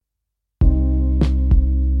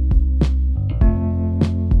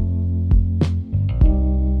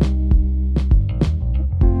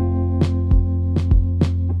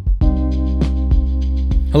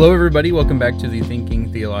Hello, everybody. Welcome back to the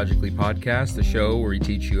Thinking Theologically podcast, the show where we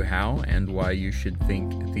teach you how and why you should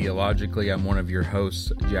think theologically. I'm one of your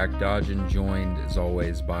hosts, Jack Dodgen, joined as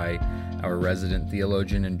always by our resident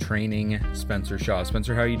theologian in training, Spencer Shaw.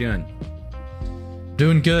 Spencer, how are you doing?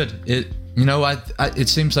 Doing good. It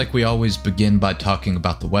seems like we always begin by talking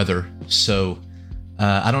about the weather. So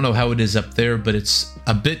I don't know how it is up there, but it's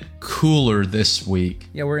a bit cooler this week.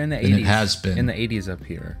 Yeah, we're in the 80s. Than it has been in the 80s up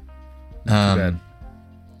here. Not too bad.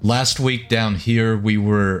 Last week down here, we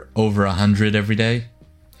were over 100 every day.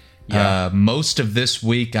 Yeah. Most of this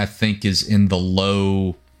week, I think, is in the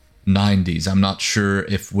low 90s. I'm not sure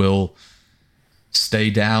if we'll stay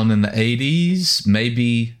down in the 80s,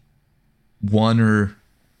 maybe 1 or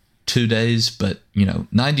 2 days, but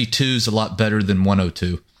 92 is a lot better than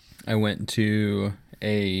 102. I went to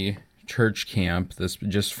a church camp this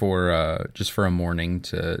just for a morning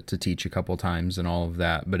to teach a couple times and all of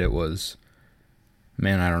that, but it was,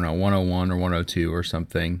 I don't know, 101 or 102 or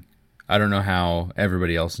something. I don't know how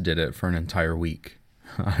everybody else did it for an entire week.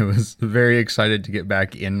 I was very excited to get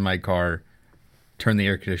back in my car, turn the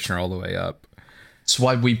air conditioner all the way up. That's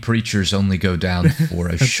why we preachers only go down for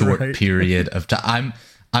a short period of time.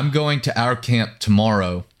 I'm going to our camp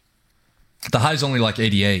tomorrow. The high's only like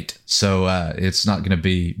 88, so it's not going to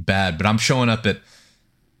be bad. But I'm showing up at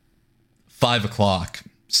 5 o'clock,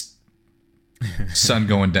 sun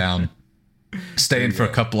going down, staying for a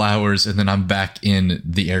couple hours, and then I'm back in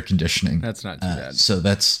the air conditioning. That's not too bad. So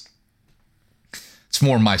it's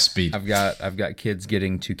more my speed. I've got kids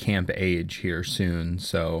getting to camp age here soon,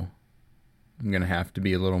 so I'm going to have to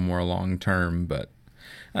be a little more long term, but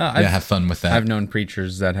have fun with that. I've known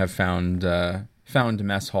preachers that have found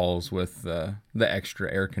mess halls with the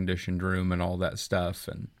extra air conditioned room and all that stuff.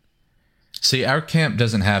 And see, our camp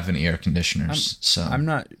doesn't have any air conditioners, so I'm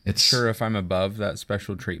not sure if I'm above that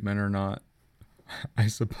special treatment or not. I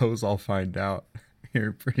suppose I'll find out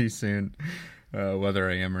here pretty soon whether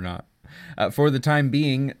I am or not. For the time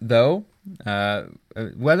being, though,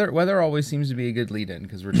 weather always seems to be a good lead-in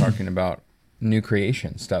because we're talking about new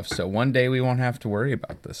creation stuff. So one day we won't have to worry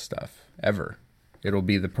about this stuff ever. It'll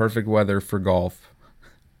be the perfect weather for golf,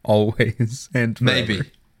 always and forever.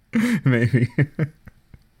 Maybe.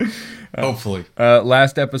 Hopefully.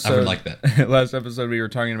 Last episode, I would like that. Last episode we were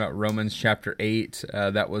talking about Romans chapter 8.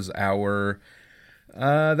 That was our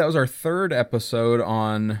third episode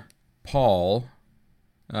on Paul,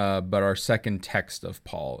 but our second text of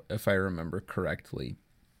Paul, if I remember correctly.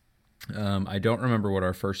 I don't remember what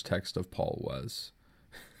our first text of Paul was.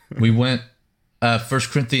 We went 1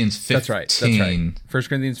 Corinthians 15. That's right. 1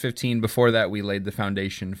 Corinthians 15. Before that, we laid the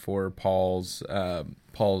foundation for Paul's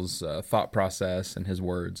thought process and his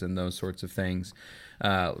words and those sorts of things.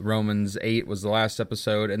 Romans 8 was the last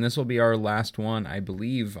episode, and this will be our last one, I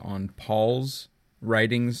believe, on Paul's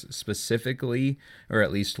writings specifically, or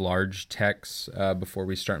at least large texts, before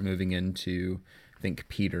we start moving into, I think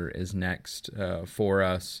Peter is next for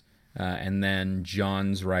us. And then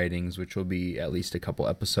John's writings, which will be at least a couple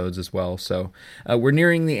episodes as well. So we're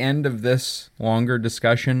nearing the end of this longer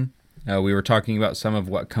discussion. We were talking about some of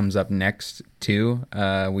what comes up next, too.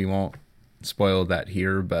 We won't spoil that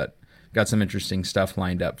here, but got some interesting stuff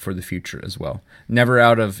lined up for the future as well. Never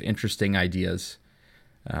out of interesting ideas.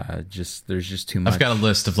 There's just too much. I've got a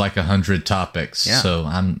list of like 100 topics, so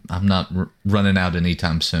I'm not running out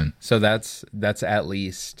anytime soon. So that's at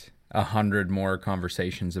least 100 more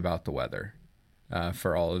conversations about the weather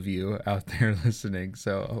for all of you out there listening.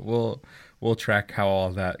 So we'll track how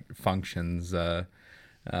all that functions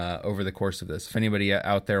over the course of this. If anybody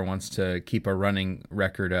out there wants to keep a running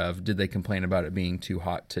record of did they complain about it being too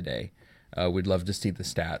hot today, we'd love to see the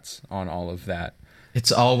stats on all of that.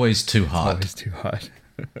 It's always too hot. It's always too hot.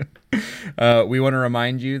 We want to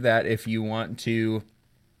remind you that if you want to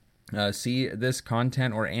see this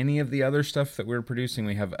content or any of the other stuff that we're producing,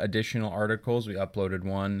 we have additional articles. We uploaded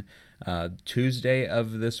one Tuesday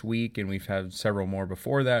of this week, and we've had several more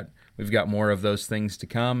before that. We've got more of those things to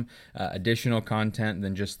come, additional content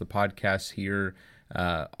than just the podcast here,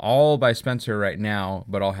 all by Spencer right now,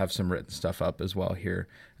 but I'll have some written stuff up as well here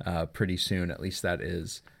pretty soon. At least that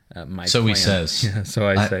is my so plan. He says. Yeah, so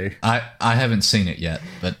I say. I haven't seen it yet,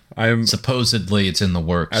 but supposedly it's in the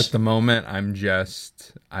works. At the moment, I'm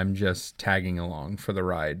just tagging along for the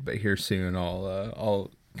ride, but here soon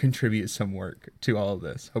I'll contribute some work to all of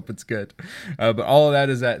this. Hope it's good. But all of that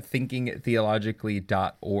is at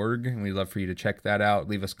thinkingtheologically.org, and we'd love for you to check that out.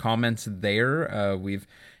 Leave us comments there. We've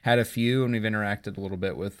had a few, and we've interacted a little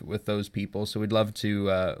bit with those people, so we'd love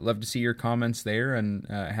to see your comments there and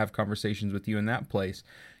have conversations with you in that place.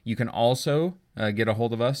 You can also get a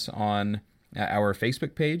hold of us on our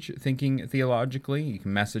Facebook page, Thinking Theologically. You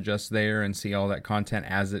can message us there and see all that content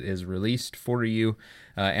as it is released for you.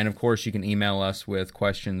 And of course, you can email us with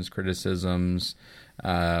questions, criticisms,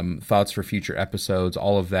 thoughts for future episodes,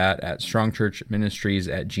 all of that at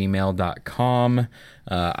strongchurchministries@gmail.com.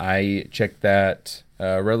 I check that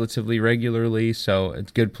relatively regularly, so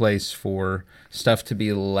it's a good place for stuff to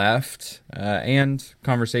be left and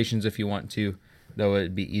conversations if you want to, though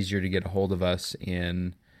it'd be easier to get a hold of us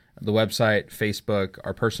in the website, Facebook,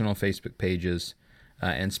 our personal Facebook pages,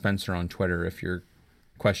 and Spencer on Twitter if your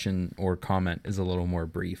question or comment is a little more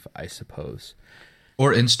brief, I suppose.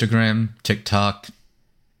 Or Instagram, TikTok,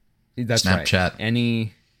 That's Snapchat.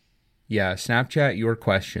 Right. Snapchat your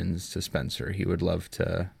questions to Spencer. He would love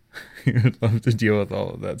to he would love to deal with all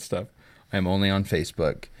of that stuff. I'm only on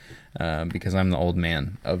Facebook because I'm the old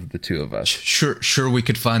man of the two of us. Sure we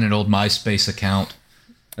could find an old MySpace account.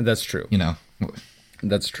 That's true. You know.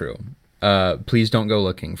 That's true. Please don't go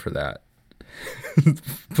looking for that.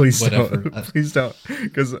 Please don't,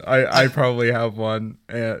 because I probably have one.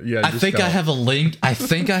 I think I have a link. I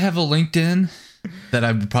think I have a LinkedIn that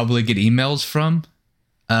I would probably get emails from.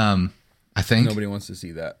 I think nobody wants to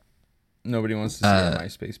see that. Nobody wants to see our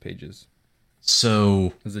MySpace pages.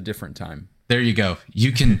 So it was a different time. There you go.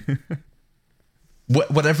 You can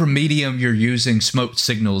whatever medium you're using, smoke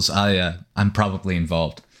signals. I'm probably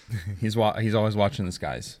involved. He's always watching the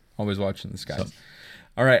skies. Always watching the skies. So,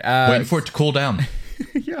 all right. Waiting for it to cool down.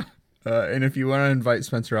 Yeah. And if you want to invite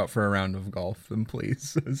Spencer out for a round of golf, then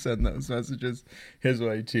please send those messages his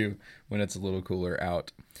way too when it's a little cooler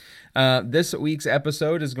out. This week's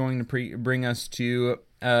episode is going to bring us to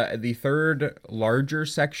the third larger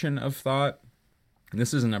section of thought.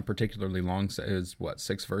 This isn't a particularly long, it's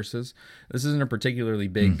 6 verses. This isn't a particularly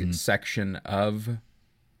big section of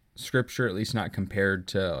Scripture, at least not compared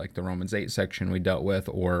to like the Romans 8 section we dealt with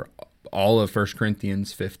or all of 1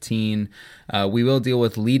 Corinthians 15. We will deal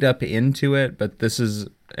with lead up into it, but this is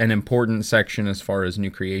an important section as far as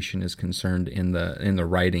new creation is concerned in the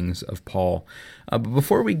writings of Paul. But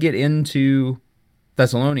before we get into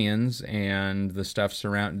Thessalonians and the stuff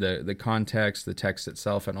surround the context, the text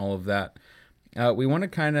itself, and all of that, we want to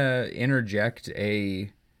kind of interject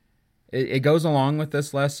it goes along with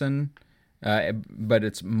this lesson, but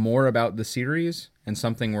it's more about the series and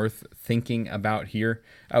something worth thinking about here.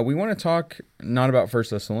 We want to talk not about 1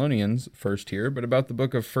 Thessalonians first here, but about the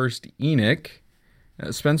book of 1 Enoch.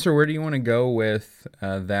 Spencer, where do you want to go with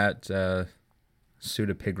that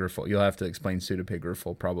pseudepigraphal? You'll have to explain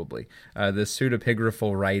pseudepigraphal probably. This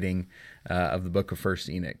pseudepigraphal writing of the book of 1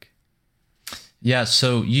 Enoch. Yeah,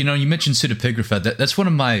 so, you mentioned pseudepigrapha. That's one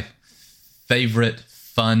of my favorite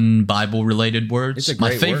fun Bible-related words. It's a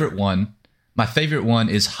great word. My favorite one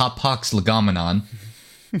is hapax legomenon.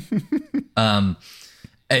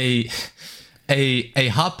 A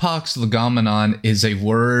hapax legomenon is a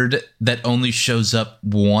word that only shows up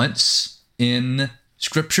once in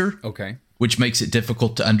Scripture. Okay. Which makes it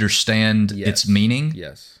difficult to understand its meaning.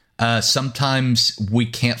 Yes. Sometimes we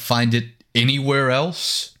can't find it anywhere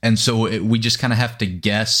else, and so we just kind of have to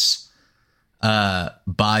guess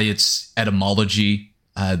by its etymology,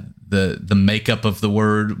 the makeup of the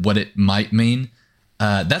word, what it might mean.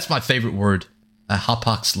 That's my favorite word,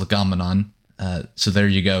 hapax legomenon. So there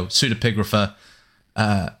you go. Pseudepigrapha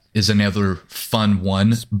is another fun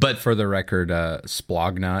one. But for the record,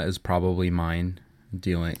 splagna is probably mine.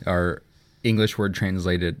 Our English word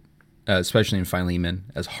translated, especially in Philemon,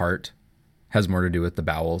 as heart, has more to do with the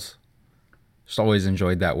bowels. Just always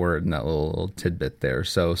enjoyed that word and that little tidbit there.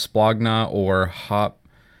 So splagna or hapax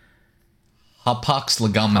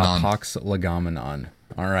legomenon. Hapax legomenon.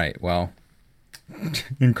 All right. Well,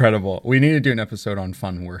 incredible. We need to do an episode on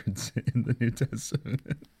fun words in the New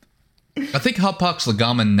Testament. I think hapax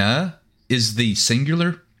legomena is the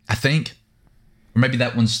singular, I think. Or maybe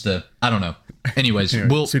that one's I don't know. Anyways,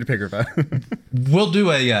 we'll pseudepigrapha. We'll do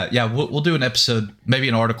we'll do an episode, maybe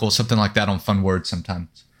an article, something like that on fun words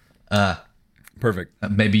sometimes. Perfect.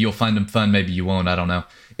 Maybe you'll find them fun, maybe you won't, I don't know.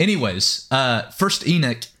 Anyways, First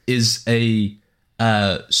Enoch is a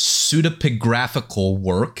pseudepigraphical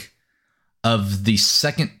work of the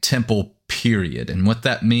Second Temple period. And what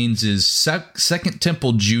that means is Second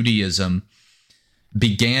Temple Judaism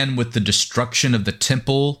began with the destruction of the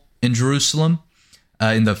temple in Jerusalem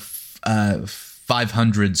in the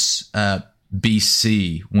 500s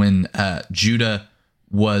BC, when Judah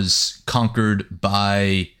was conquered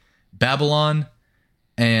by Babylon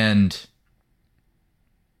and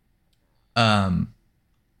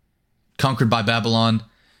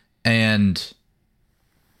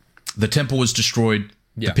the temple was destroyed.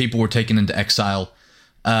 Yeah. The people were taken into exile.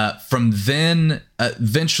 From then,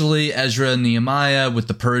 eventually, Ezra and Nehemiah with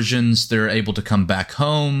the Persians, they're able to come back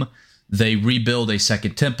home. They rebuild a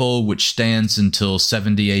second temple, which stands until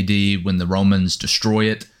 70 AD when the Romans destroy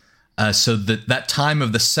it. So that time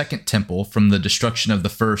of the second temple, from the destruction of the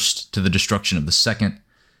first to the destruction of the second,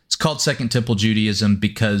 it's called Second Temple Judaism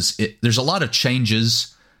because there's a lot of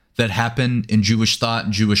changes that happen in Jewish thought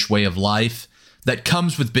and Jewish way of life that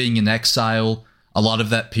comes with being in exile. A lot of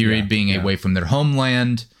that period being away from their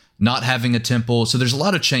homeland, not having a temple. So there's a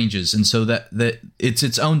lot of changes. And so that it's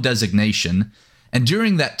its own designation. And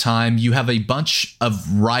during that time, you have a bunch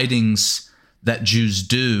of writings that Jews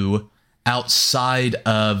do outside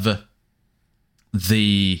of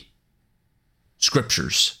the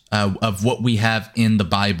scriptures of what we have in the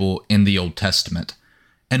Bible in the Old Testament.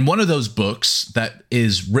 And one of those books that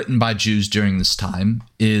is written by Jews during this time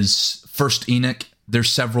is First Enoch.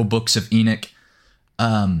 There's several books of Enoch.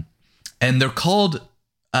 And they're called,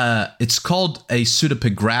 it's called a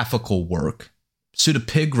pseudepigraphical work.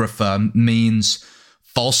 Pseudepigrapha means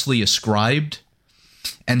falsely ascribed.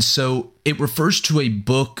 And so it refers to a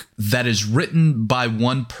book that is written by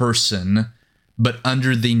one person, but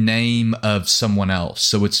under the name of someone else.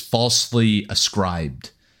 So it's falsely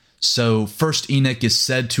ascribed. So First Enoch is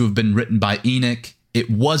said to have been written by Enoch. It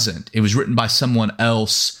wasn't. It was written by someone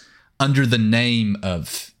else under the name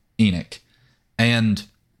of Enoch. And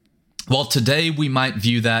while today we might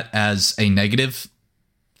view that as a negative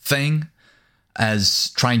thing,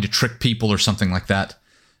 as trying to trick people or something like that,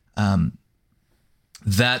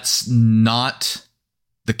 that's not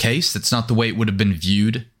the case. That's not the way it would have been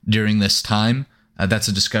viewed during this time. That's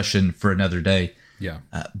a discussion for another day. Yeah.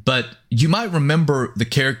 But you might remember the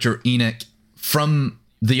character Enoch from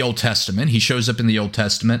the Old Testament. He shows up in the Old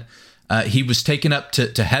Testament. He was taken up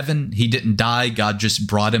to heaven. He didn't die. God just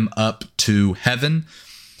brought him up to heaven.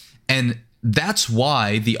 And that's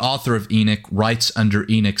why the author of Enoch writes under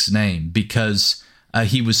Enoch's name, because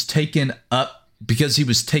he was taken up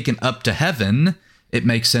to heaven. It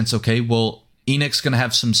makes sense. Okay, well, Enoch's going to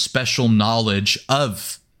have some special knowledge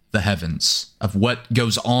of the heavens, of what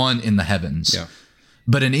goes on in the heavens. Yeah.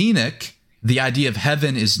 But in Enoch, the idea of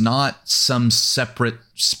heaven is not some separate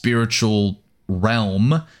spiritual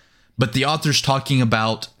realm, but the author's talking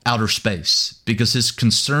about outer space, because his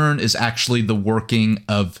concern is actually the working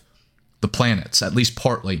of the planets, at least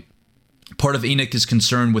partly. Part of Enoch is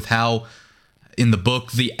concerned with how, in the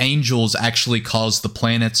book, the angels actually cause the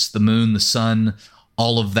planets, the moon, the sun,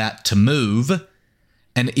 all of that to move.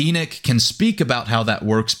 And Enoch can speak about how that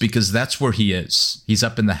works because that's where he is. He's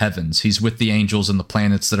up in the heavens. He's with the angels and the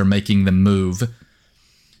planets that are making them move.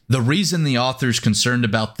 The reason the author's concerned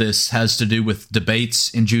about this has to do with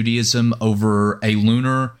debates in Judaism over a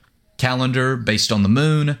lunar calendar based on the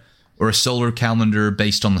moon or a solar calendar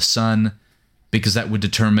based on the sun, because that would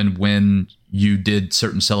determine when you did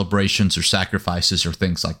certain celebrations or sacrifices or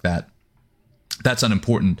things like that. That's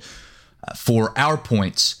unimportant for our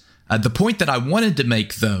points. The point that I wanted to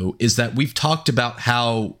make, though, is that we've talked about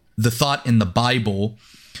how the thought in the Bible,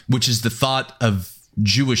 which is the thought of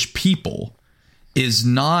Jewish people, is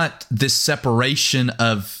not this separation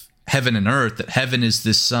of heaven and earth, that heaven is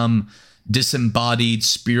this some disembodied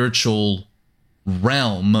spiritual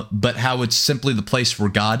realm, but how it's simply the place where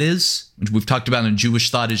God is, which we've talked about in Jewish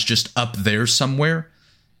thought is just up there somewhere.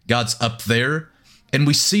 God's up there. And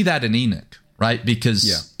we see that in Enoch, right?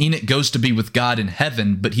 Because Enoch goes to be with God in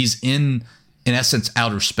heaven, but he's in essence,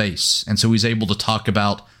 outer space. And so he's able to talk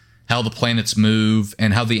about how the planets move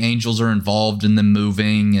and how the angels are involved in them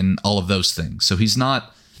moving and all of those things. So he's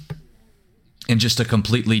not in just a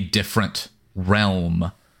completely different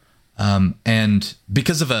realm. And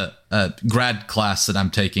because of a grad class that I'm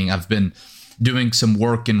taking, I've been doing some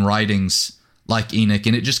work in writings like Enoch,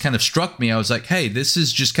 and it just kind of struck me. I was like, hey, this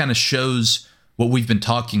is just kind of shows what we've been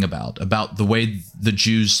talking about the way the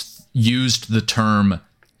Jews used the term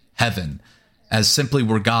heaven as simply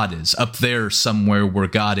where God is, up there somewhere where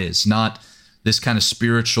God is, not this kind of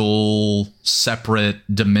spiritual, separate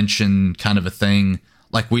dimension kind of a thing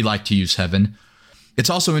like we like to use heaven. It's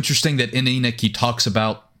also interesting that in Enoch, he talks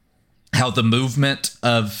about how the movement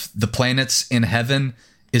of the planets in heaven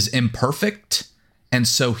is imperfect, and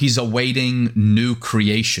so he's awaiting new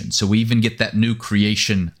creation. So we even get that new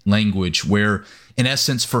creation language where, in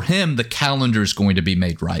essence, for him, the calendar is going to be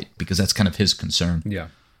made right, because that's kind of his concern. Yeah.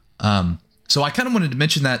 So I kind of wanted to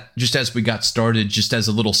mention that just as we got started, just as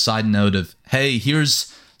a little side note of, hey,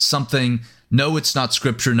 here's something. No, it's not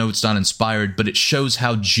scripture. No, it's not inspired, but it shows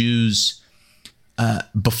how Jews,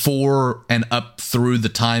 before and up through the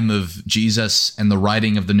time of Jesus and the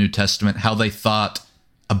writing of the New Testament, how they thought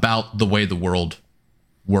about the way the world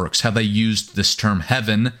works, how they used this term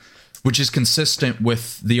heaven, which is consistent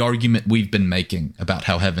with the argument we've been making about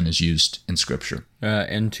how heaven is used in Scripture.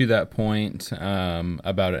 And to that point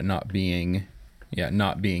about it not being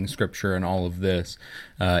Scripture and all of this,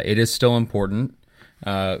 it is still important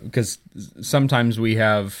because sometimes we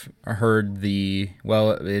have heard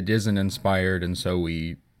it isn't inspired, and so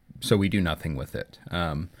we do nothing with it,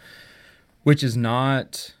 which is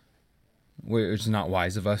not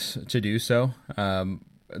wise of us to do so.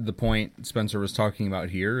 The point Spencer was talking about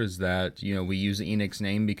here is that, we use Enoch's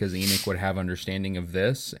name because Enoch would have understanding of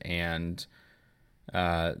this, and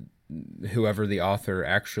whoever the author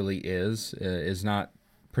actually is not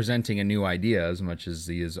presenting a new idea as much as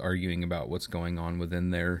he is arguing about what's going on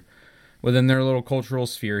within their little cultural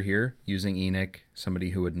sphere here, using Enoch,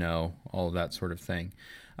 somebody who would know, all of that sort of thing.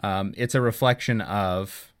 It's a reflection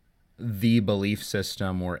of the belief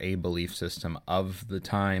system or a belief system of the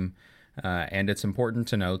time. And it's important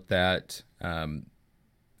to note that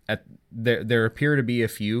there appear to be a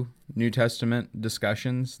few New Testament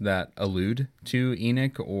discussions that allude to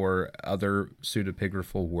Enoch or other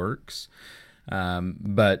pseudepigraphal works,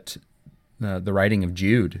 but the writing of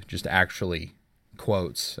Jude just actually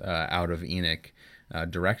quotes out of Enoch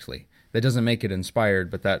directly. That doesn't make it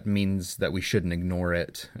inspired, but that means that we shouldn't ignore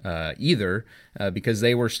it either, because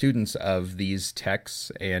they were students of these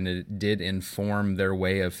texts, and it did inform their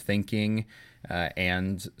way of thinking,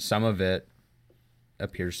 and some of it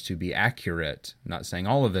appears to be accurate. I'm not saying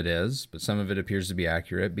all of it is, but some of it appears to be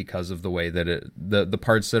accurate because of the way that the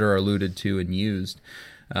parts that are alluded to and used.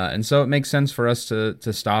 And so it makes sense for us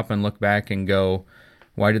to stop and look back and go,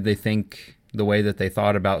 why did they think the way that they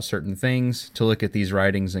thought about certain things, to look at these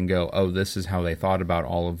writings and go, oh, this is how they thought about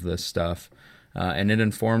all of this stuff. And it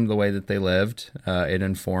informed the way that they lived. It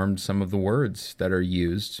informed some of the words that are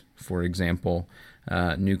used. For example,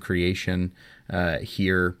 new creation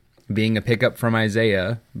here being a pickup from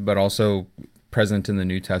Isaiah, but also present in the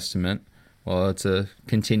New Testament. Well, it's a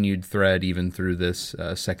continued thread even through this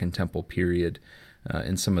Second Temple period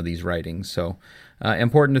in some of these writings. So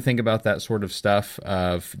important to think about that sort of stuff.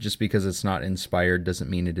 Just because it's not inspired doesn't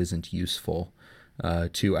mean it isn't useful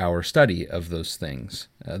to our study of those things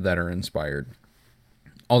that are inspired.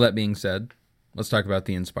 All that being said, let's talk about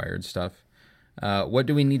the inspired stuff. What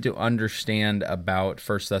do we need to understand about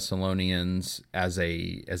 1 Thessalonians as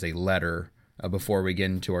a letter before we get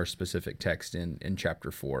into our specific text in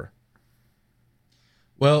chapter 4?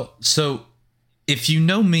 Well, so if you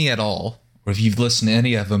know me at all, or if you've listened to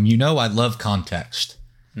any of them, you know I love context.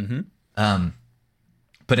 Mm-hmm.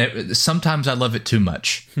 But sometimes I love it too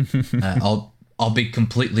much. I'll be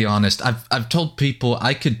completely honest. I've told people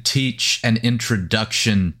I could teach an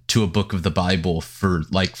introduction to a book of the Bible for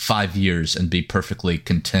like 5 years and be perfectly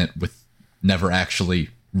content with never actually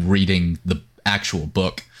reading the actual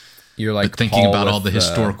book. You're like but thinking Paul about all the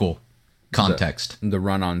historical context, the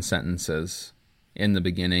run-on sentences in the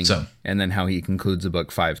beginning, and then how he concludes the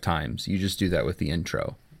book 5 times. You just do that with the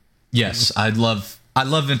intro. Yes, I love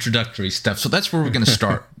introductory stuff. So that's where we're going to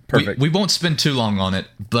start. Perfect. We won't spend too long on it,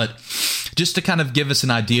 but just to kind of give us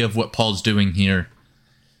an idea of what Paul's doing here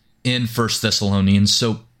in 1 Thessalonians.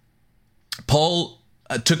 So Paul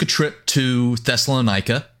took a trip to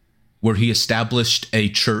Thessalonica, where he established a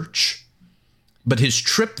church. But his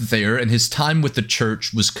trip there and his time with the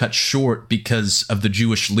church was cut short because of the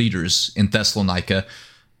Jewish leaders in Thessalonica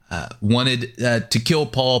wanted to kill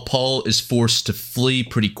Paul. Paul is forced to flee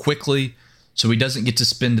pretty quickly, so he doesn't get to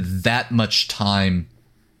spend that much time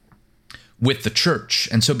with the church.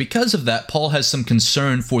 And so because of that, Paul has some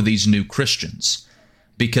concern for these new Christians,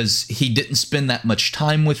 because he didn't spend that much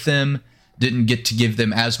time with them, didn't get to give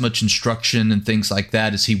them as much instruction and things like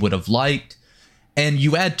that as he would have liked. And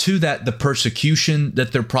you add to that the persecution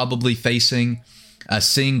that they're probably facing,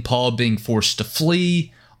 seeing Paul being forced to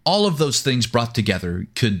flee. All of those things brought together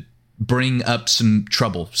could bring up some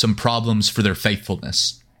trouble, some problems for their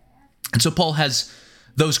faithfulness. And so Paul has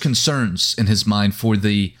those concerns in his mind for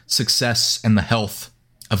the success and the health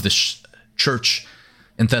of the church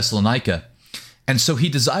in Thessalonica. And so he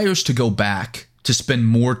desires to go back to spend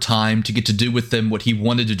more time to get to do with them what he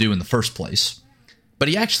wanted to do in the first place. But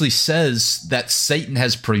he actually says that Satan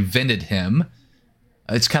has prevented him.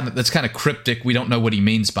 That's kind of cryptic. We don't know what he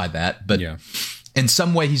means by that, but in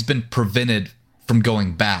some way he's been prevented from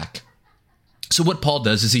going back. So what Paul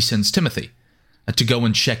does is he sends Timothy to go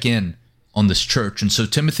and check in on this church. And so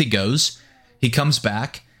Timothy goes, he comes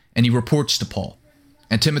back, and he reports to Paul.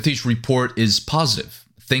 And Timothy's report is positive.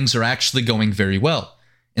 Things are actually going very well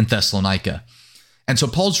in Thessalonica. And so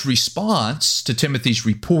Paul's response to Timothy's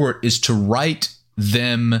report is to write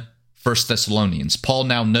them First Thessalonians. Paul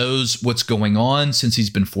now knows what's going on since he's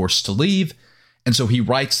been forced to leave, and so he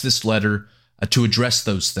writes this letter to address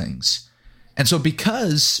those things. And so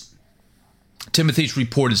because Timothy's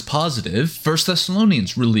report is positive, First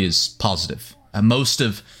Thessalonians really is positive. Most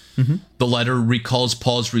of the letter recalls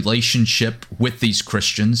Paul's relationship with these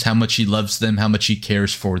Christians, how much he loves them, how much he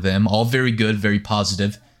cares for them, all very good, very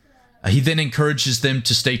positive. He then encourages them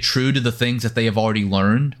to stay true to the things that they have already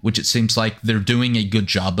learned, which it seems like they're doing a good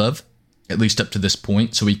job of, at least up to this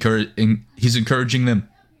point. So he's encouraging them,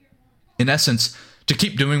 in essence, to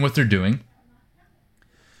keep doing what they're doing.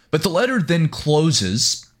 But the letter then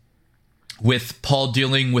closes with Paul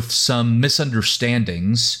dealing with some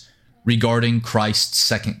misunderstandings regarding Christ's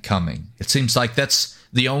second coming. It seems like that's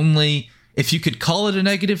the only, if you could call it a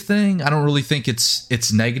negative thing, I don't really think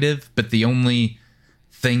it's negative, but the only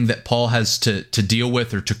thing that Paul has to deal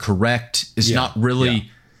with or to correct is not really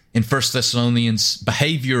in First Thessalonians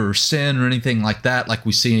behavior or sin or anything like that, like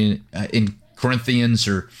we see in Corinthians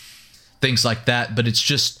or things like that. But it's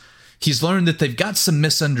just, he's learned that they've got some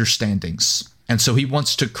misunderstandings. And so he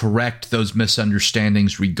wants to correct those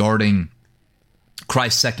misunderstandings regarding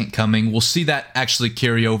Christ's second coming. We'll see that actually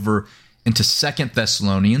carry over into Second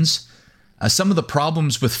Thessalonians. Some of the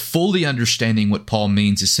problems with fully understanding what Paul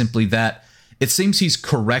means is simply that it seems he's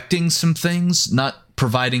correcting some things, not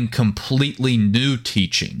providing completely new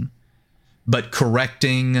teaching, but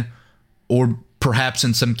correcting or perhaps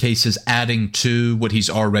in some cases adding to what he's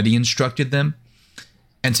already instructed them.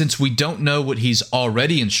 And since we don't know what he's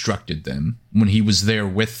already instructed them when he was there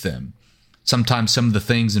with them, sometimes some of the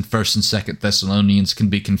things in 1st and 2nd Thessalonians can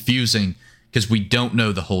be confusing because we don't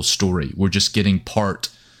know the whole story. We're just getting part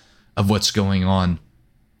of what's going on.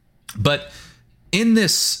 But in the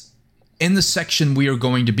section we are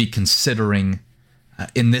going to be considering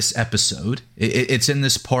in this episode, it's in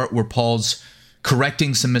this part where Paul's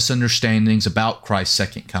correcting some misunderstandings about Christ's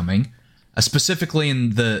second coming. Specifically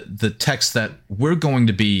in the text that we're going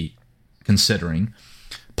to be considering,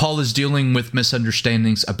 Paul is dealing with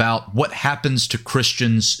misunderstandings about what happens to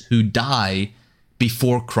Christians who die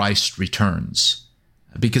before Christ returns.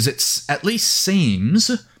 Because it at least seems,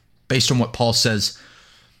 based on what Paul says,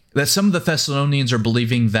 that some of the Thessalonians are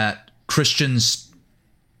believing that Christians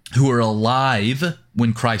who are alive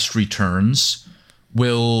when Christ returns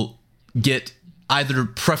will get either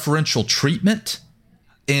preferential treatment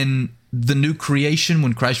in the new creation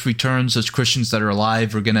when Christ returns. Those Christians that are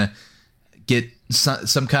alive are going to get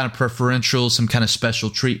some kind of preferential, some kind of special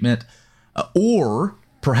treatment, or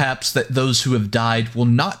perhaps that those who have died will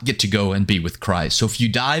not get to go and be with Christ. So if you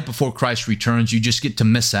die before Christ returns, you just get to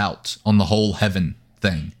miss out on the whole heaven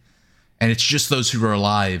thing. And it's just those who are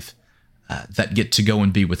alive that get to go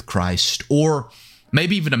and be with Christ, or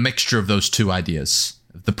maybe even a mixture of those two ideas.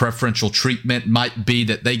 The preferential treatment might be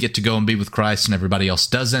that they get to go and be with Christ and everybody else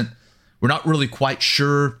doesn't. We're not really quite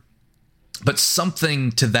sure, but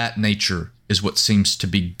something to that nature is what seems to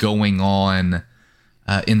be going on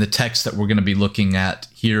in the text that we're going to be looking at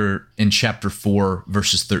here in chapter 4,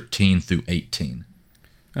 verses 13 through 18.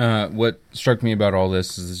 What struck me about all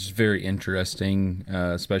this is it's very interesting,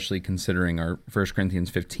 especially considering our 1 Corinthians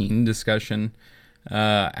 15 discussion,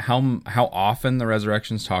 how often the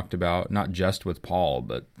resurrection is talked about, not just with Paul,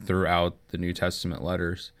 but throughout the New Testament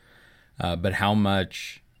letters, but how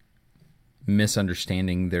much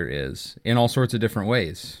misunderstanding there is in all sorts of different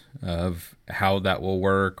ways of how that will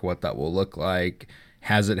work, what that will look like,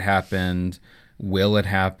 has it happened, will it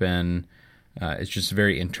happen. It's just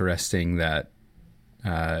very interesting that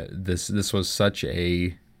this was such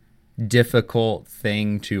a difficult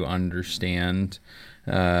thing to understand,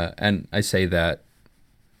 and I say that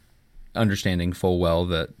understanding full well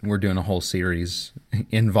that we're doing a whole series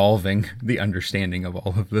involving the understanding of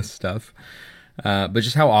all of this stuff. But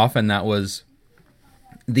just how often that was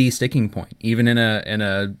the sticking point, even in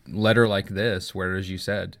a letter like this, where, as you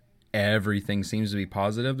said, everything seems to be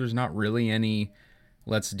positive. There's not really any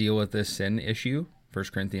let's deal with this sin issue. 1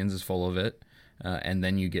 Corinthians is full of it. And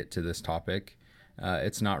then you get to this topic.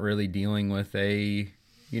 It's not really dealing with do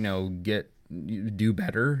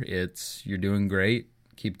better. It's you're doing great.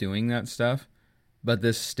 Keep doing that stuff. But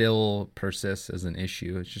this still persists as an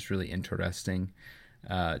issue. It's just really interesting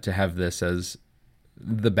to have this as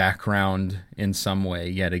the background in some way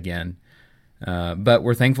yet again. But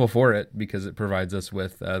we're thankful for it because it provides us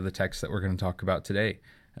with the text that we're going to talk about today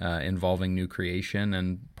involving new creation,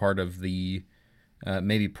 and part of the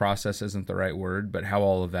maybe process isn't the right word, but how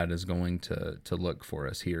all of that is going to look for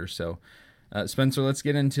us here. So Spencer, let's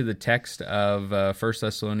get into the text of 1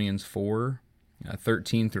 Thessalonians 4,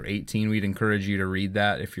 13 through 18. We'd encourage you to read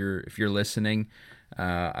that if you're listening.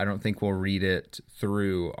 I don't think we'll read it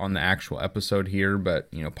through on the actual episode here, but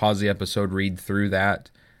pause the episode, read through that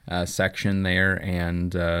section there,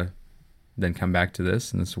 and then come back to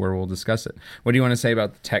this, and this is where we'll discuss it. What do you want to say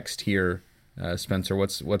about the text here, Spencer?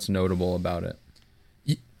 What's notable about it?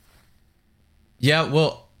 Yeah,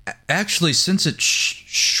 well, actually, since it's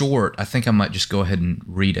short, I think I might just go ahead and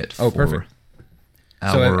read it. Oh, perfect.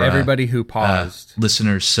 So everybody who paused,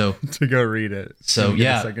 listeners, to go read it. So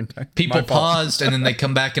yeah, people paused and then they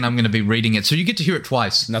come back, and I'm going to be reading it. So you get to hear it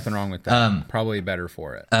twice. Nothing wrong with that. Probably better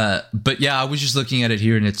for it. But yeah, I was just looking at it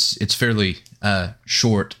here, and it's fairly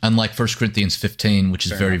short, unlike 1 Corinthians 15, which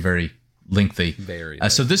is very, very lengthy. Very.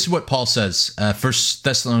 So this is what Paul says. 1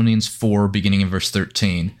 Thessalonians 4, beginning in verse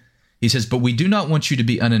 13. He says, "But we do not want you to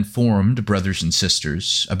be uninformed, brothers and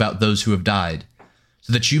sisters, about those who have died,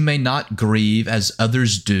 so that you may not grieve as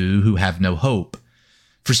others do who have no hope.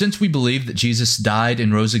 For since we believe that Jesus died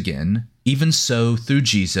and rose again, even so through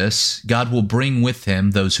Jesus, God will bring with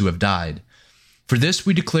him those who have died. For this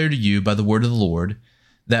we declare to you by the word of the Lord,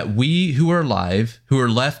 that we who are alive, who are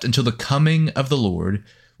left until the coming of the Lord,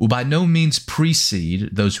 will by no means precede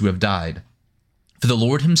those who have died. For the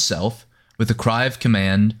Lord himself, with a cry of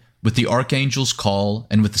command, with the archangel's call,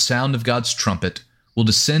 and with the sound of God's trumpet, will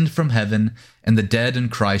descend from heaven, and the dead in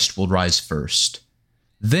Christ will rise first.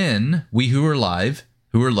 Then we who are alive,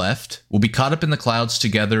 who are left, will be caught up in the clouds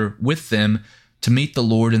together with them to meet the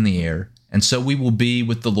Lord in the air, and so we will be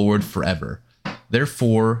with the Lord forever.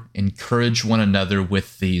 Therefore, encourage one another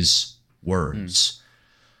with these words."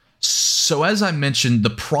 So as I mentioned,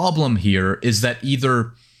 the problem here is that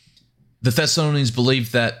either the Thessalonians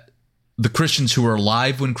believe that the Christians who are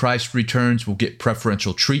alive when Christ returns will get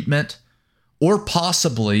preferential treatment, or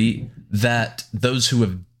possibly that those who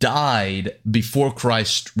have died before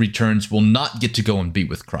Christ returns will not get to go and be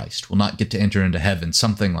with Christ, will not get to enter into heaven,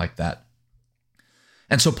 something like that.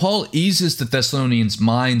 And so Paul eases the Thessalonians'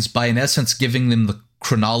 minds by, in essence, giving them the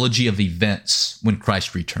chronology of events when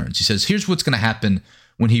Christ returns. He says, here's what's going to happen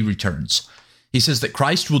when he returns. He says that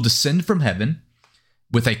Christ will descend from heaven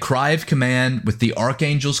with a cry of command, with the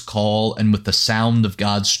archangel's call, and with the sound of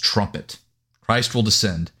God's trumpet. Christ will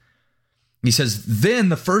descend. He says, then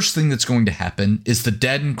the first thing that's going to happen is the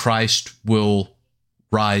dead in Christ will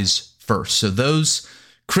rise first. So those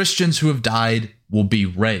Christians who have died will be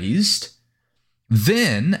raised.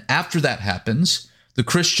 Then, after that happens, the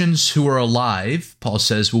Christians who are alive, Paul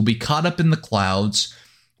says, will be caught up in the clouds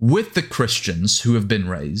with the Christians who have been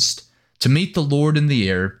raised to meet the Lord in the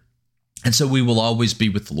air, and so we will always be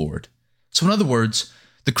with the Lord. So in other words,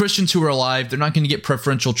 the Christians who are alive, they're not going to get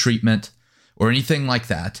preferential treatment or anything like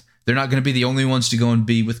that. They're not going to be the only ones to go and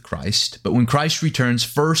be with Christ. But when Christ returns,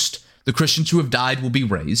 first, the Christians who have died will be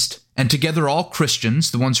raised. And together, all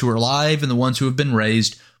Christians, the ones who are alive and the ones who have been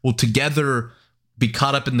raised, will together be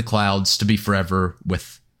caught up in the clouds to be forever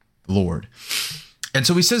with the Lord. And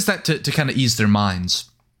so he says that to kind of ease their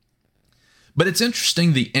minds. But it's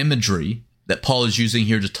interesting the imagery that Paul is using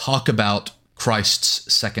here to talk about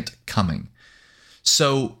Christ's second coming.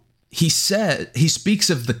 So he speaks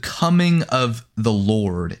of the coming of the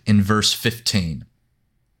Lord in verse 15.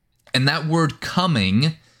 And that word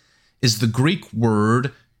coming is the Greek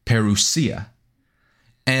word parousia.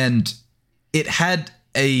 And it had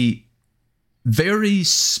a very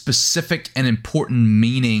specific and important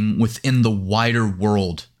meaning within the wider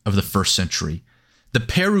world of the first century. The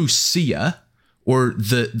parousia, or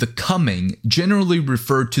the coming, generally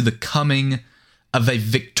referred to the coming of a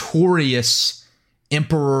victorious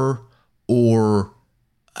emperor or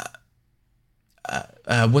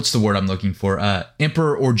what's the word I'm looking for?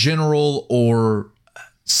 Emperor or general or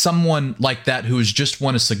someone like that who has just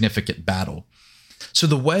won a significant battle. So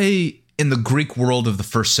the way in the Greek world of the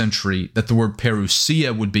first century that the word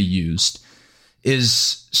parousia would be used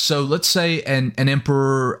is, so let's say an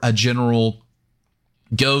emperor, a general,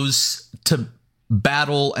 goes to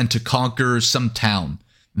battle and to conquer some town,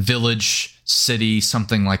 village, city,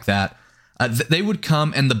 something like that. They would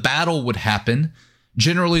come and the battle would happen.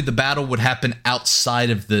 Generally, the battle would happen outside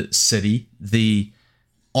of the city. The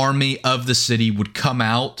army of the city would come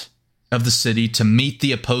out of the city to meet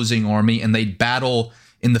the opposing army, and they'd battle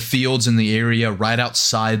in the fields in the area right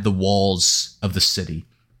outside the walls of the city.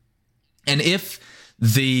 And if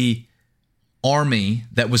the army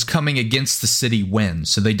that was coming against the city wins,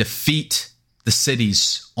 so they defeat the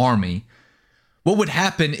city's army, what would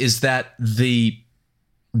happen is that the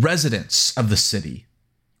residents of the city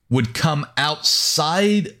would come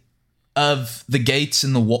outside of the gates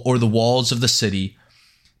and or the walls of the city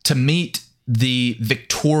to meet the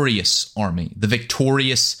victorious army, the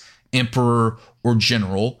victorious emperor or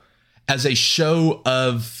general, as a show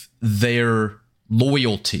of their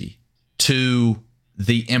loyalty to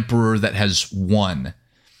the emperor that has won.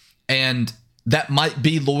 And that might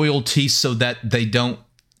be loyalty so that they don't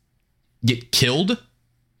get killed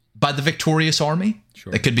by the victorious army.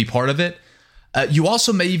 Sure. That could be part of it. You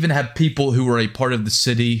also may even have people who are a part of the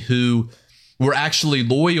city who were actually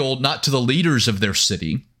loyal not to the leaders of their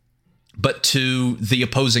city, but to the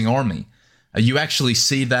opposing army. You actually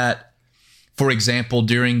see that, for example,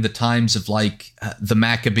 during the times of like the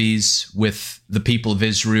Maccabees with the people of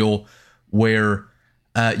Israel, where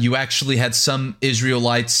you actually had some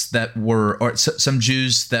Israelites that were, or some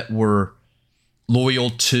Jews that were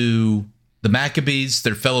loyal to the Maccabees,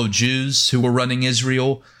 their fellow Jews who were running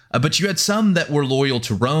Israel. But you had some that were loyal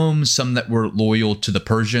to Rome, some that were loyal to the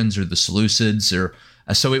Persians or the Seleucids. Or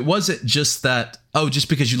so it wasn't just that, just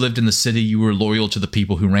because you lived in the city, you were loyal to the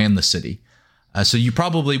people who ran the city. So you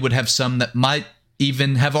probably would have some that might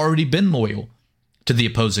even have already been loyal to the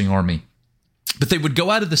opposing army. But they would go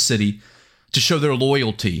out of the city to show their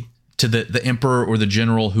loyalty to the emperor or the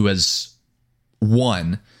general who has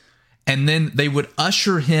won. And then they would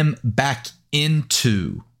usher him back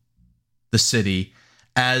into the city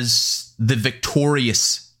as the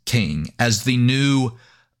victorious king, as the new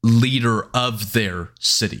leader of their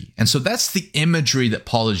city. And so that's the imagery that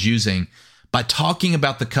Paul is using by talking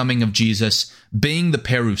about the coming of Jesus being the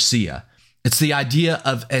parousia. It's the idea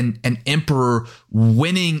of an emperor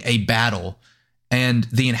winning a battle and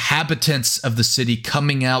the inhabitants of the city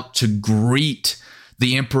coming out to greet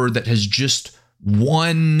the emperor that has just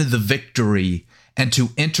won the victory, and to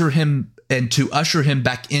enter him and to usher him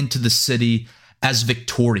back into the city as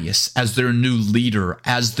victorious, as their new leader,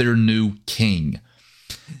 as their new king.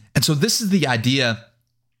 And so this is the idea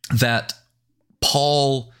that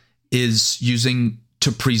Paul is using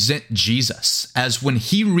to present Jesus, as when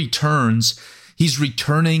he returns, he's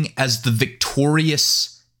returning as the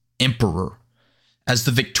victorious emperor, as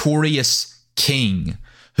the victorious king,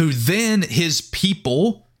 who then his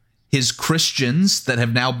people, his Christians that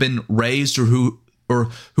have now been raised or who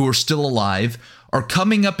are still alive, are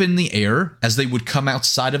coming up in the air as they would come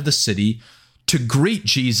outside of the city to greet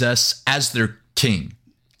Jesus as their king,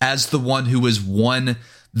 as the one who has won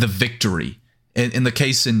the victory. In the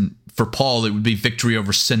case for Paul, it would be victory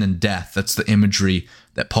over sin and death. That's the imagery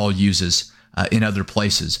that Paul uses in other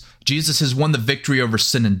places. Jesus has won the victory over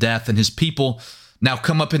sin and death, and his people now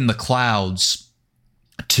come up in the clouds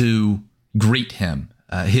to greet him.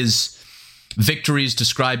 His victory is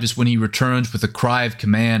described as when he returns with a cry of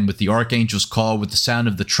command, with the archangel's call, with the sound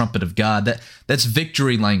of the trumpet of God. That's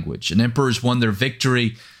victory language. An emperor's won their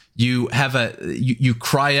victory. You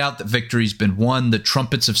cry out that victory's been won. The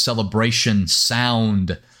trumpets of celebration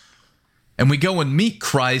sound. And we go and meet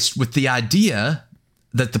Christ with the idea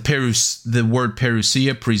that the word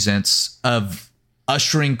parousia presents of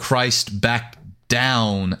ushering Christ back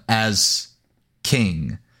down as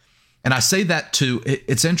king. And I say that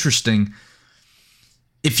it's interesting.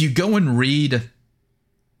 If you go and read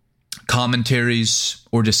commentaries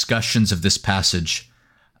or discussions of this passage,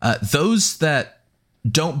 those that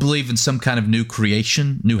don't believe in some kind of new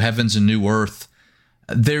creation, new heavens and new earth,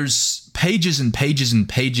 there's pages and pages and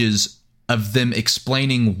pages of them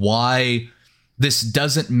explaining why this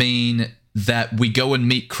doesn't mean that we go and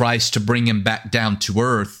meet Christ to bring him back down to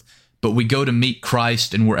earth, but we go to meet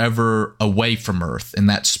Christ and we're ever away from earth, in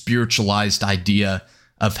that spiritualized idea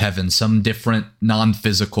of heaven, some different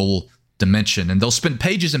non-physical dimension. And they'll spend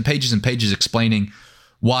pages and pages and pages explaining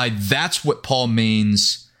why that's what Paul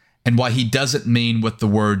means and why he doesn't mean what the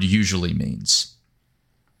word usually means.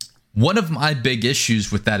 One of my big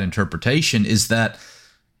issues with that interpretation is that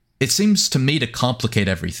it seems to me to complicate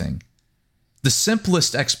everything. The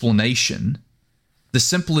simplest explanation, the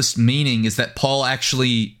simplest meaning is that Paul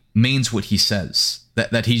actually means what he says,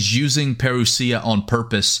 that he's using parousia on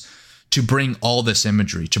purpose to bring all this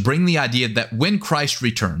imagery, to bring the idea that when Christ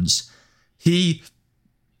returns, he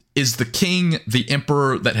is the king, the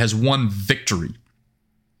emperor that has won victory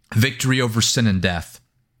over sin and death.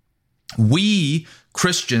 We,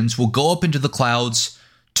 Christians, will go up into the clouds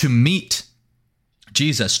to meet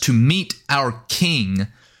Jesus, to meet our king,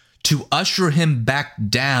 to usher him back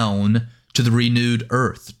down to the renewed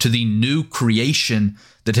earth, to the new creation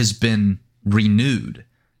that has been renewed.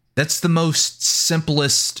 That's the most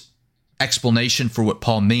simplest explanation for what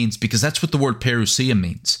Paul means, because that's what the word parousia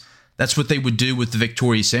means. That's what they would do with the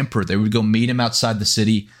victorious emperor. They would go meet him outside the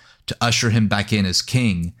city to usher him back in as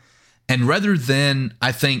king. And rather than,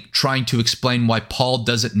 I think, trying to explain why Paul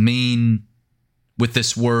doesn't mean with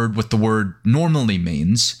this word what the word normally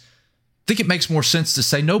means, I think it makes more sense to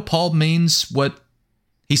say, no, Paul means what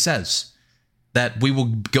he says. that we will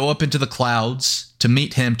go up into the clouds to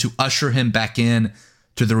meet him, to usher him back in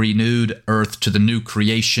to the renewed earth, to the new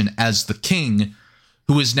creation as the king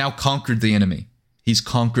who has now conquered the enemy. He's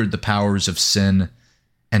conquered the powers of sin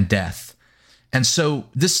and death. And so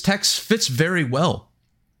this text fits very well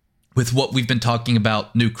with what we've been talking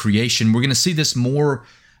about, new creation. We're going to see this more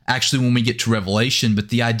actually when we get to Revelation, but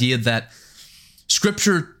the idea that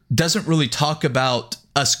Scripture doesn't really talk about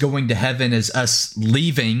us going to heaven as us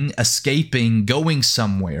leaving, escaping, going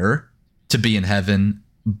somewhere to be in heaven,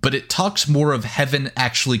 but it talks more of heaven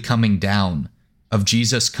actually coming down, of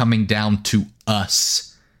Jesus coming down to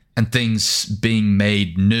us and things being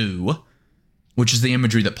made new, which is the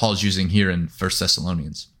imagery that Paul's using here in 1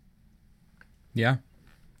 Thessalonians. Yeah.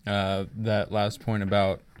 That last point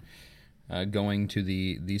about going to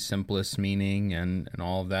the simplest meaning and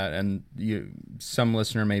all of that. And some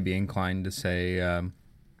listener may be inclined to say,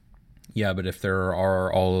 yeah, but if there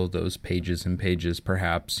are all of those pages and pages,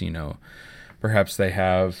 perhaps, perhaps they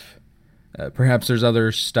have, perhaps there's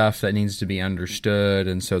other stuff that needs to be understood,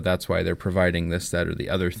 and so that's why they're providing this, that, or the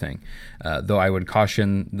other thing. Though I would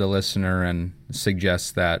caution the listener and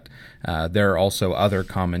suggest that there are also other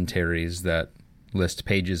commentaries that list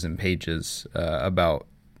pages and pages about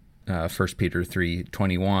 1 Peter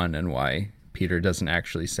 3:21 and why Peter doesn't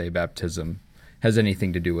actually say baptism has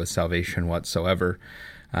anything to do with salvation whatsoever.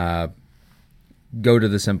 Go to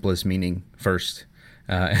the simplest meaning first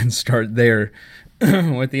and start there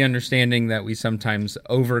with the understanding that we sometimes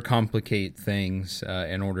overcomplicate things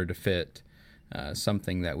in order to fit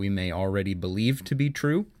something that we may already believe to be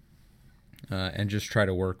true, and just try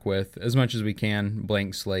to work with, as much as we can,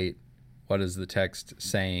 blank slate. What is the text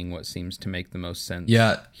saying? What seems to make the most sense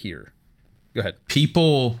here? Go ahead.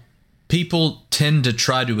 People tend to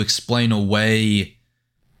try to explain away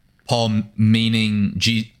Paul meaning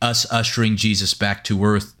us ushering Jesus back to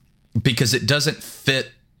earth because it doesn't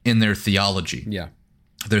fit in their theology. Yeah.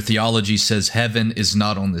 Their theology says heaven is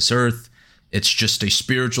not on this earth. It's just a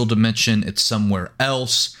spiritual dimension. It's somewhere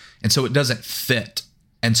else. And so it doesn't fit.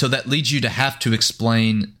 And so that leads you to have to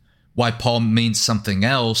explain why Paul means something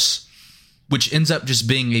else, which ends up just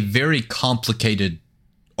being a very complicated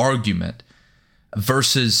argument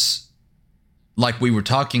versus, like we were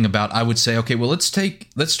talking about, I would say, okay, well, let's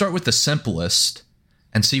start with the simplest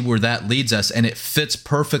and see where that leads us. And it fits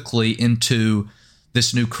perfectly into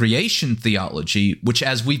this new creation theology, which,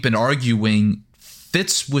 as we've been arguing,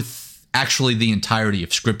 fits with actually the entirety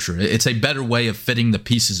of Scripture. It's a better way of fitting the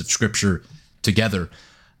pieces of Scripture together.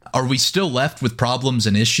 Are we still left with problems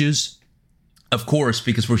and issues? Of course,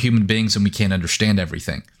 because we're human beings and we can't understand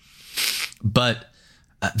everything. But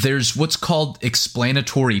there's what's called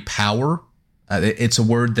explanatory power. It's a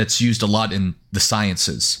word that's used a lot in the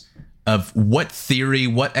sciences of what theory,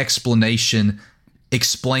 what explanation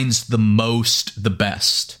explains the most, the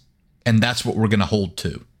best. And that's what we're going to hold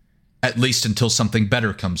to, at least until something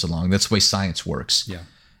better comes along. That's the way science works. Yeah.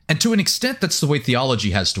 And to an extent, that's the way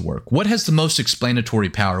theology has to work. What has the most explanatory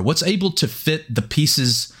power? What's able to fit the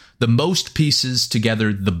pieces, the most pieces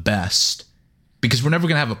together the best? Because we're never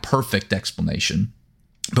going to have a perfect explanation.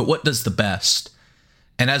 But what does the best?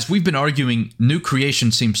 And as we've been arguing, new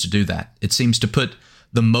creation seems to do that. It seems to put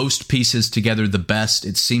the most pieces together the best.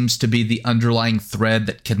 It seems to be the underlying thread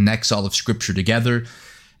that connects all of Scripture together.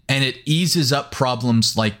 And it eases up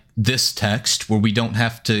problems like this text, where we don't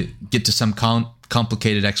have to get to some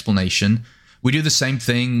complicated explanation. We do the same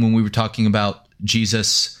thing when we were talking about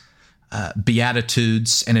Jesus'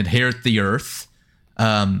 Beatitudes and inherit the earth.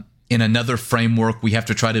 In another framework, we have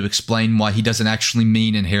to try to explain why he doesn't actually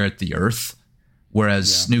mean inherit the earth.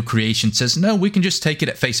 Whereas new creation says, no, we can just take it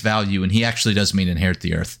at face value, and he actually does mean inherit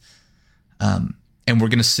the earth. And we're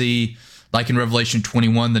going to see, like in Revelation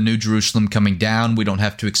 21, the New Jerusalem coming down. We don't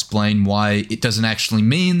have to explain why it doesn't actually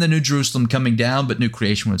mean the New Jerusalem coming down, but new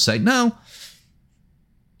creation would say, no,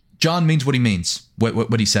 John means what he means,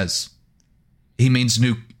 what he says. He means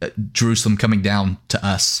new Jerusalem coming down to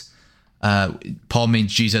us. Paul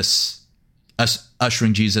means Jesus, us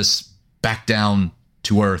ushering Jesus back down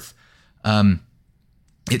to earth.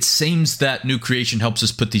 It seems that new creation helps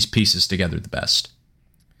us put these pieces together the best.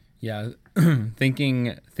 Yeah,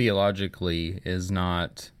 thinking theologically is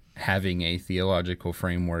not having a theological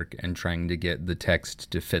framework and trying to get the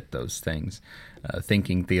text to fit those things.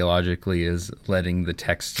 Thinking theologically is letting the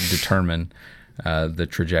text determine the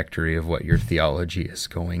trajectory of what your theology is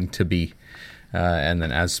going to be. And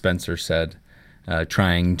then, as Spencer said,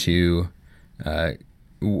 trying to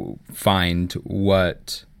find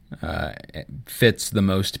what fits the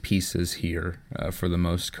most pieces here for the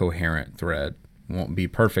most coherent thread. Won't be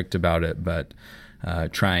perfect about it, but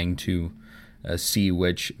trying to see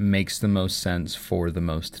which makes the most sense for the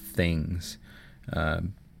most things.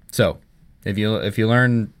 So if you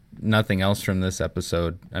learn nothing else from this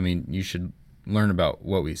episode, I mean, you should learn about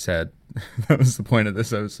what we said. That was the point of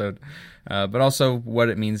this episode. But also what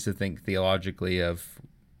it means to think theologically, of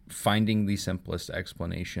finding the simplest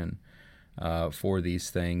explanation for these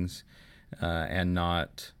things, and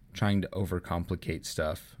not trying to overcomplicate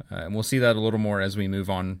stuff. And we'll see that a little more as we move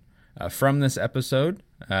on from this episode,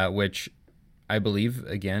 which I believe,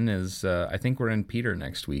 again, is I think we're in Peter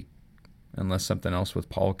next week, unless something else with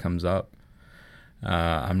Paul comes up.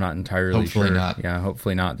 I'm not entirely sure. Hopefully not. Yeah,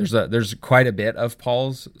 hopefully not. There's quite a bit of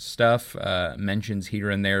Paul's stuff, mentions here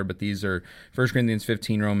and there, but these are 1 Corinthians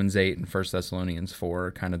 15, Romans 8, and 1 Thessalonians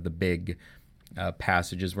 4, kind of the big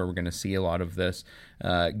passages where we're going to see a lot of this.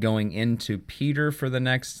 Going into Peter for the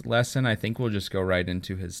next lesson, I think we'll just go right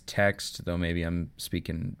into his text, though maybe I'm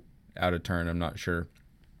speaking out of turn, I'm not sure.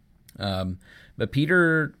 But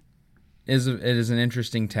Peter is an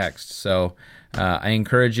interesting text, so I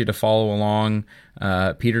encourage you to follow along.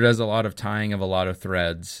 Peter does a lot of tying of a lot of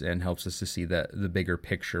threads and helps us to see the bigger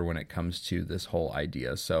picture when it comes to this whole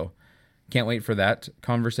idea. So can't wait for that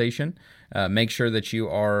conversation. Make sure that you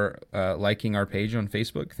are liking our page on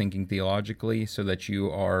Facebook, Thinking Theologically, so that you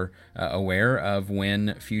are aware of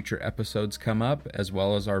when future episodes come up, as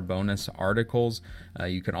well as our bonus articles.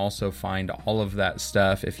 You can also find all of that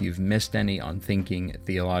stuff if you've missed any on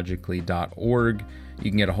thinkingtheologically.org. You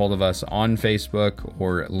can get a hold of us on Facebook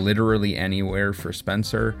or literally anywhere for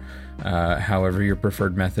Spencer, however your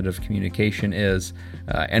preferred method of communication is.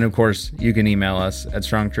 And of course, you can email us at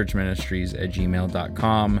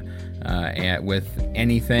strongchurchministries@gmail.com with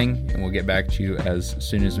anything, and we'll get back to you as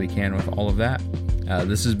soon as we can with all of that.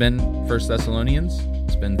 This has been 1 Thessalonians.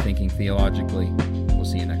 It's been Thinking Theologically. We'll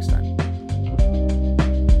see you next time.